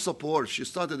resources, no support. She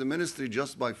started the ministry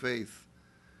just by faith.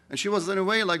 And she was in a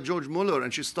way like George Muller,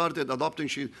 and she started adopting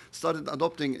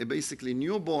a basically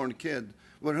newborn kid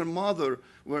where her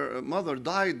mother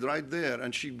died right there,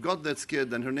 and she got that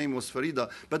kid, and her name was Farida.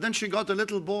 But then she got a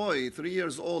little boy, 3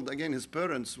 years old. Again, his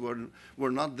parents were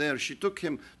not there. She took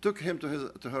him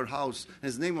to her house.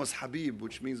 His name was Habib,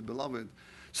 which means beloved.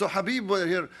 So Habib,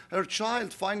 her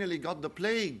child finally got the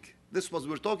plague.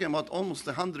 We're talking about almost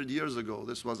 100 years ago.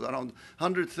 This was around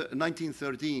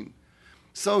 1913.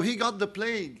 So he got the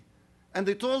plague. And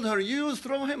they told her, you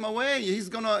throw him away. He's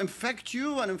going to infect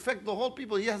you and infect the whole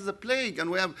people. He has the plague.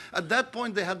 And at that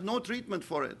point, they had no treatment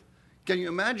for it. Can you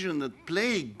imagine the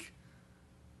plague?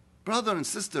 Brother and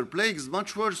sister, plague is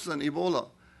much worse than Ebola.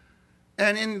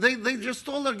 And they just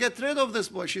told her, get rid of this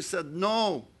boy. She said,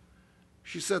 no.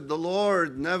 She said, the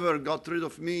Lord never got rid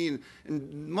of me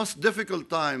in most difficult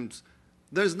times.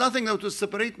 There's nothing that will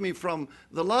separate me from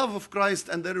the love of Christ,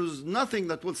 and there is nothing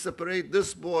that will separate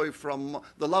this boy from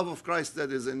the love of Christ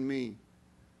that is in me.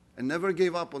 And never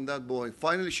gave up on that boy.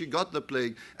 Finally, she got the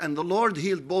plague, and the Lord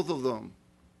healed both of them.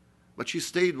 But she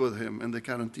stayed with him in the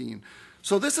quarantine.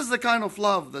 So this is the kind of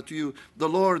love that the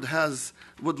Lord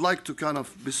would like to kind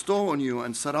of bestow on you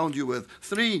and surround you with.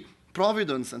 3,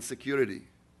 providence and security.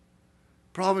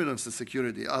 Providence and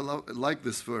security. I like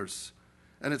this verse.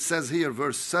 And it says here,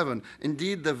 verse 7,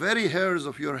 indeed, the very hairs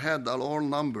of your head are all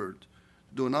numbered.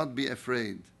 Do not be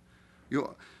afraid.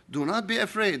 Do not be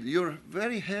afraid. Your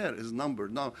very hair is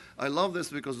numbered. Now, I love this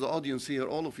because the audience here,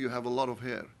 all of you have a lot of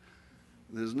hair.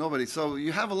 There's nobody. So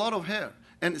you have a lot of hair.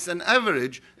 And it's an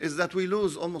average is that we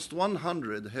lose almost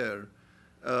 100 hair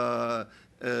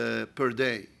per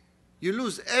day. You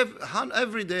lose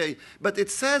every day. But it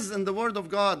says in the Word of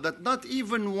God that not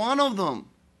even one of them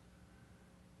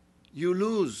you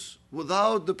lose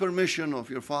without the permission of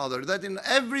your Father. That in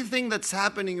everything that's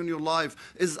happening in your life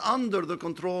is under the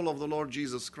control of the Lord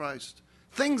Jesus Christ.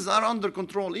 Things are under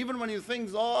control. Even when you think,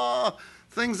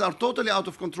 things are totally out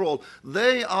of control,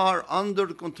 they are under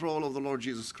the control of the Lord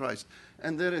Jesus Christ.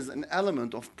 And there is an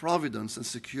element of providence and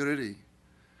security.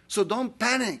 So don't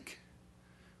panic.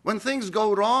 When things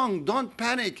go wrong, don't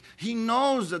panic. He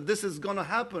knows that this is going to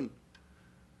happen.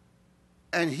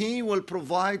 And He will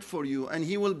provide for you, and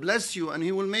He will bless you, and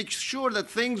He will make sure that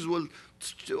things will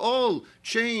all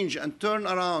change and turn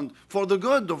around for the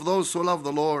good of those who love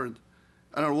the Lord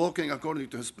and are walking according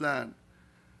to His plan.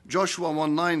 Joshua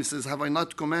 1:9 says, have I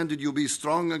not commanded you, be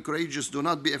strong and courageous, do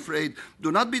not be afraid, do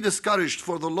not be discouraged,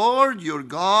 for the Lord your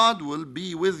God will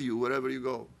be with you wherever you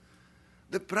go.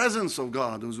 The presence of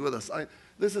God is with us.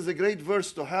 This is a great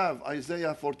verse to have,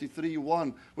 Isaiah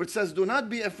 43:1, where it says, do not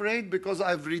be afraid because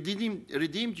I've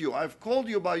redeemed you. I've called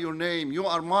you by your name. You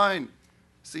are mine.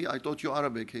 See, I taught you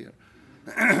Arabic here.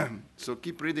 So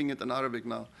keep reading it in Arabic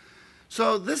now.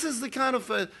 So this is the kind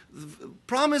of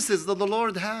promises that the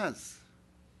Lord has.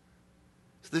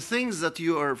 The things that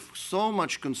you are so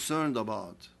much concerned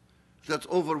about, that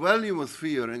overwhelm you with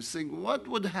fear, and think, what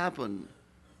would happen?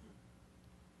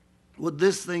 Would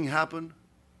this thing happen?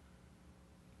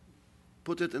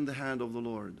 Put it in the hand of the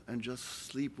Lord and just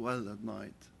sleep well at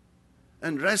night.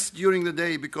 And rest during the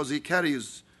day because He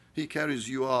carries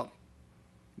you up.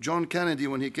 John Kennedy,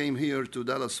 when he came here to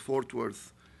Dallas-Fort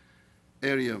Worth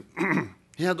area,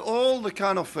 he had all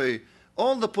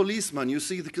the policemen, you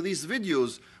see these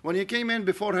videos, when he came in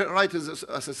before his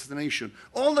assassination,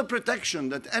 all the protection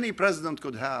that any president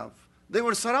could have. They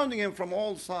were surrounding him from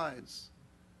all sides.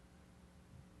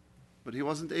 But he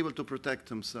wasn't able to protect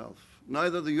himself.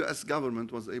 Neither the U.S.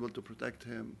 government was able to protect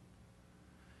him.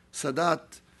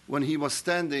 Sadat, when he was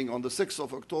standing on the 6th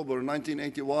of October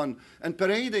 1981 and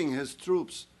parading his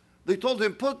troops, they told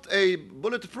him, put a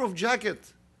bulletproof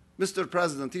jacket, Mr.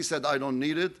 President. He said, I don't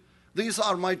need it. These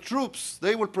are my troops.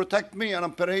 They will protect me, and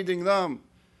I'm parading them.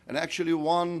 And actually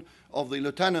one of the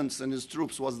lieutenants in his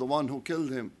troops was the one who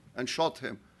killed him and shot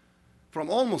him from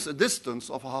almost a distance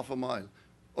of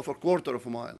a quarter of a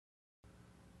mile.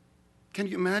 Can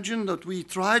you imagine that we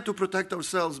try to protect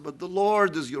ourselves, but the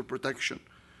Lord is your protection?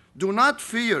 Do not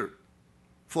fear,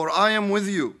 for I am with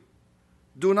you.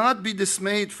 Do not be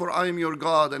dismayed, for I am your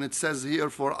God. And it says here,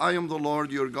 for I am the Lord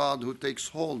your God who takes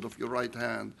hold of your right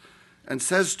hand and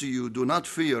says to you, do not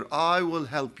fear, I will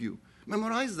help you.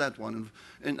 Memorize that one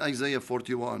in Isaiah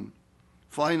 41.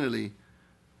 Finally,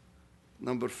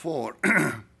 number 4,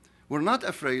 we're not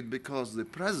afraid because the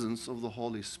presence of the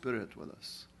Holy Spirit with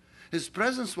us. His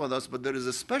presence with us, but there is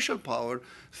a special power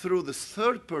through this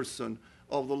third person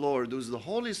of the Lord, who is the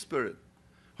Holy Spirit,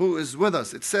 who is with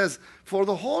us. It says, for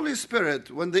the Holy Spirit,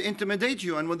 when they intimidate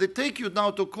you and when they take you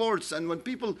now to courts and when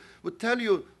people would tell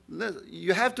you,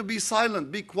 you have to be silent,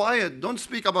 be quiet, don't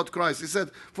speak about Christ. He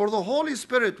said, for the Holy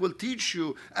Spirit will teach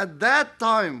you at that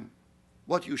time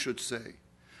what you should say.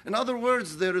 In other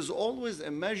words, there is always a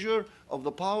measure of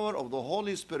the power of the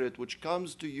Holy Spirit which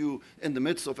comes to you in the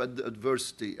midst of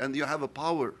adversity, and you have a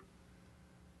power,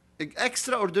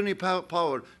 extraordinary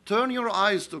power. Turn your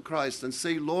eyes to Christ and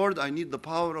say, Lord, I need the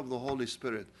power of the Holy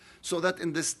Spirit, so that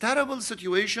in this terrible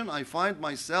situation I find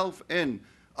myself in,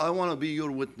 I want to be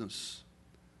your witness.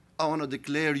 I want to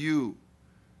declare you.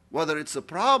 Whether it's a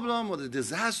problem or a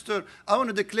disaster, I want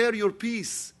to declare your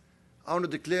peace. I want to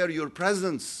declare your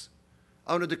presence.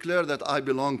 I want to declare that I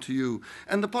belong to you.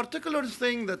 And the particular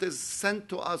thing that is sent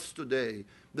to us today,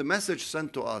 the message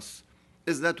sent to us,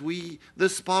 is that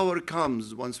this power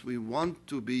comes once we want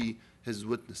to be His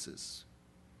witnesses,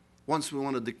 once we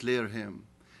want to declare Him.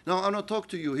 Now, I want to talk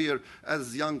to you here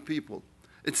as young people.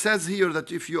 It says here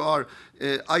that if you are,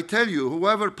 I tell you,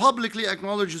 whoever publicly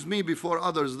acknowledges me before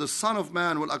others, the Son of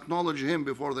Man will acknowledge him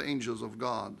before the angels of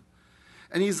God.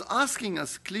 And He's asking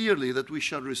us clearly that we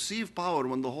shall receive power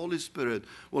when the Holy Spirit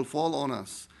will fall on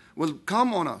us, will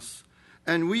come on us,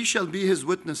 and we shall be His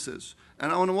witnesses.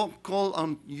 And I want to call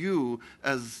on you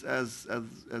as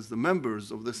the members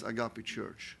of this Agape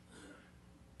Church.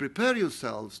 Prepare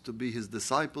yourselves to be His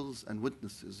disciples and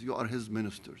witnesses. You are His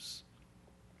ministers.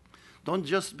 Don't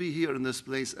just be here in this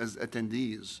place as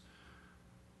attendees.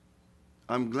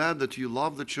 I'm glad that you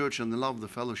love the church and love the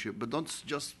fellowship, but don't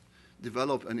just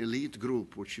develop an elite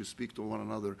group which you speak to one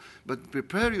another. But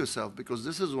prepare yourself, because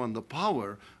this is when the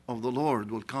power of the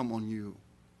Lord will come on you.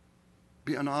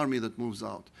 Be an army that moves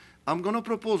out. I'm going to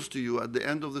propose to you at the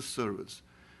end of this service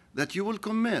that you will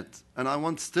commit, and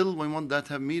we want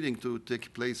that meeting to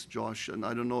take place, Josh, and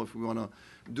I don't know if we want to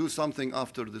do something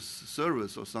after this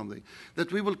service or something,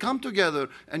 that we will come together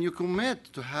and you commit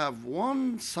to have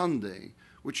one Sunday,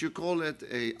 which you call it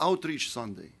a outreach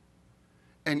Sunday.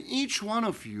 And each one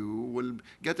of you will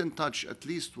get in touch at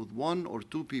least with 1 or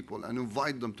 2 people and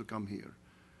invite them to come here.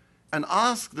 And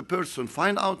ask the person,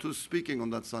 find out who's speaking on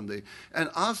that Sunday,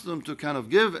 and ask them to kind of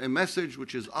give a message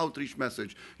which is outreach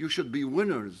message. You should be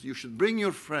winners. You should bring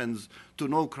your friends to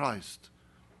know Christ.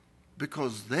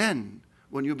 Because then,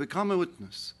 when you become a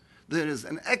witness, there is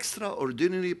an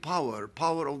extraordinary power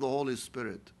of the Holy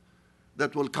Spirit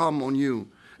that will come on you.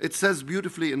 It says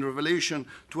beautifully in Revelation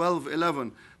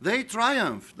 12:11, they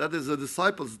triumphed, that is the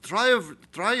disciples,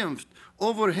 triumphed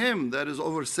over him, that is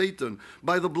over Satan,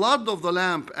 by the blood of the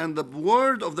Lamb and the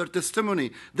word of their testimony.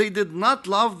 They did not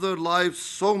love their lives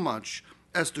so much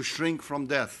as to shrink from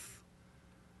death.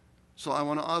 So I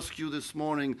want to ask you this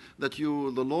morning that the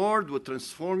Lord would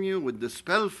transform you, would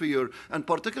dispel fear, and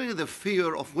particularly the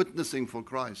fear of witnessing for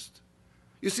Christ.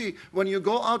 You see, when you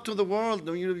go out to the world,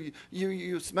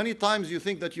 many times you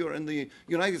think that you're in the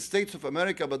United States of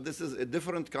America, but this is a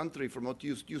different country from what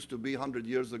used to be 100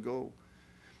 years ago.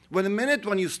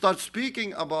 When you start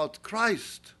speaking about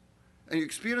Christ and your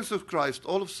experience of Christ,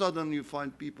 all of a sudden you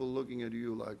find people looking at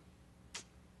you like,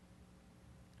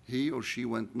 he or she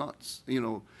went nuts,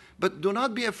 But do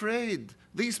not be afraid.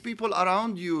 These people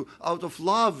around you, out of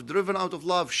love, driven out of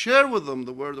love, share with them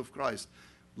the word of Christ,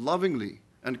 lovingly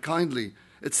and kindly.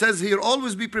 It says here,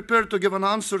 always be prepared to give an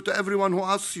answer to everyone who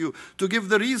asks you, to give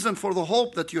the reason for the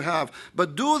hope that you have.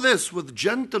 But do this with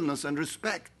gentleness and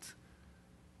respect.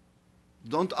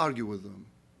 Don't argue with them,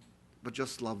 but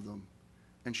just love them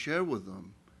and share with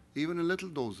them, even in little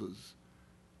doses,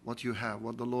 what you have,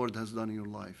 what the Lord has done in your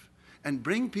life. And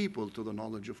bring people to the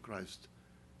knowledge of Christ.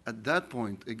 At that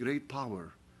point, a great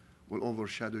power will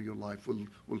overshadow your life,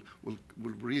 will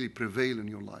really prevail in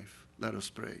your life. Let us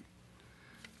pray.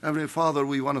 Heavenly Father,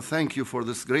 we want to thank you for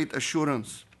this great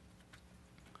assurance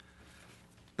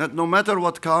that no matter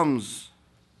what comes,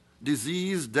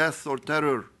 disease, death, or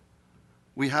terror,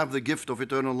 we have the gift of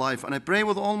eternal life. And I pray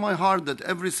with all my heart that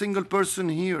every single person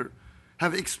here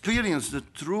have experienced the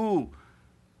true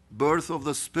birth of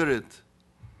the Spirit.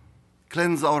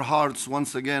 Cleanse our hearts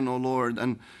once again, O Lord,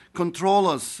 and control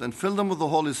us and fill them with the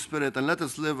Holy Spirit, and let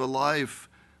us live a life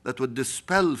that would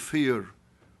dispel fear,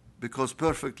 because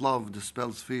perfect love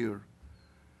dispels fear.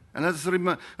 And let us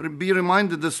be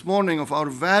reminded this morning of our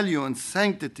value and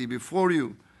sanctity before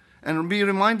you, and be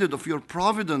reminded of your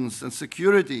providence and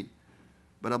security,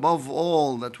 but above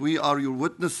all, that we are your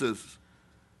witnesses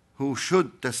who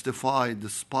should testify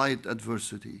despite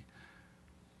adversity.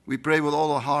 We pray with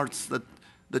all our hearts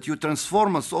that you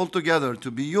transform us all together to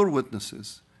be your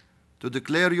witnesses, to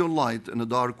declare your light in a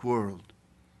dark world.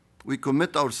 We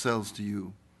commit ourselves to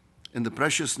you. In the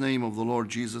precious name of the Lord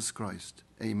Jesus Christ.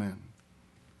 Amen.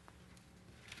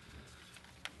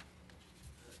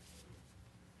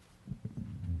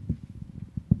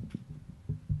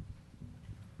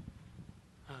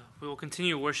 We will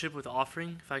continue worship with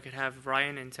offering. If I could have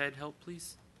Ryan and Ted help,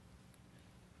 please.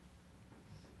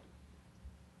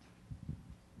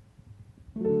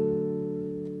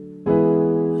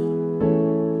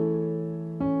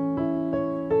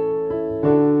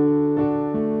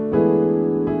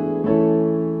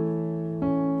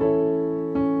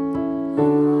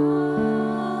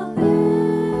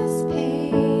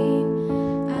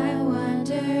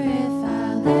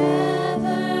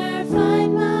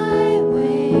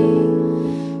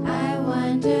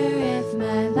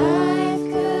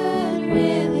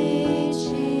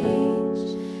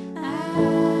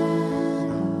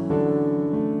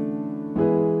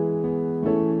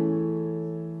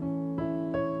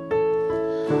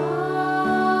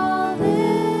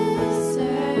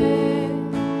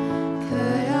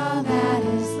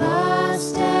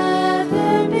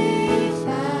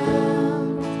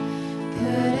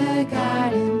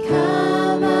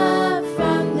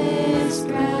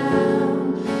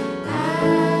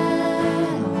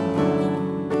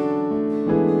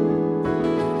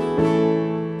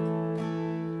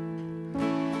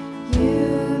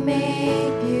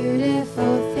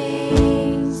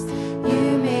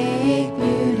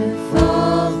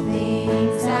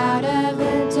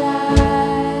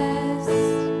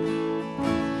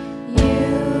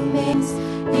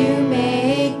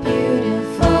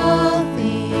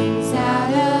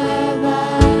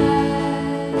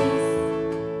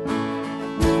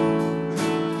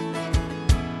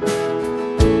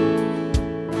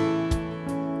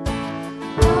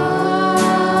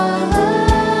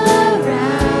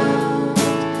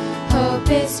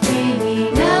 This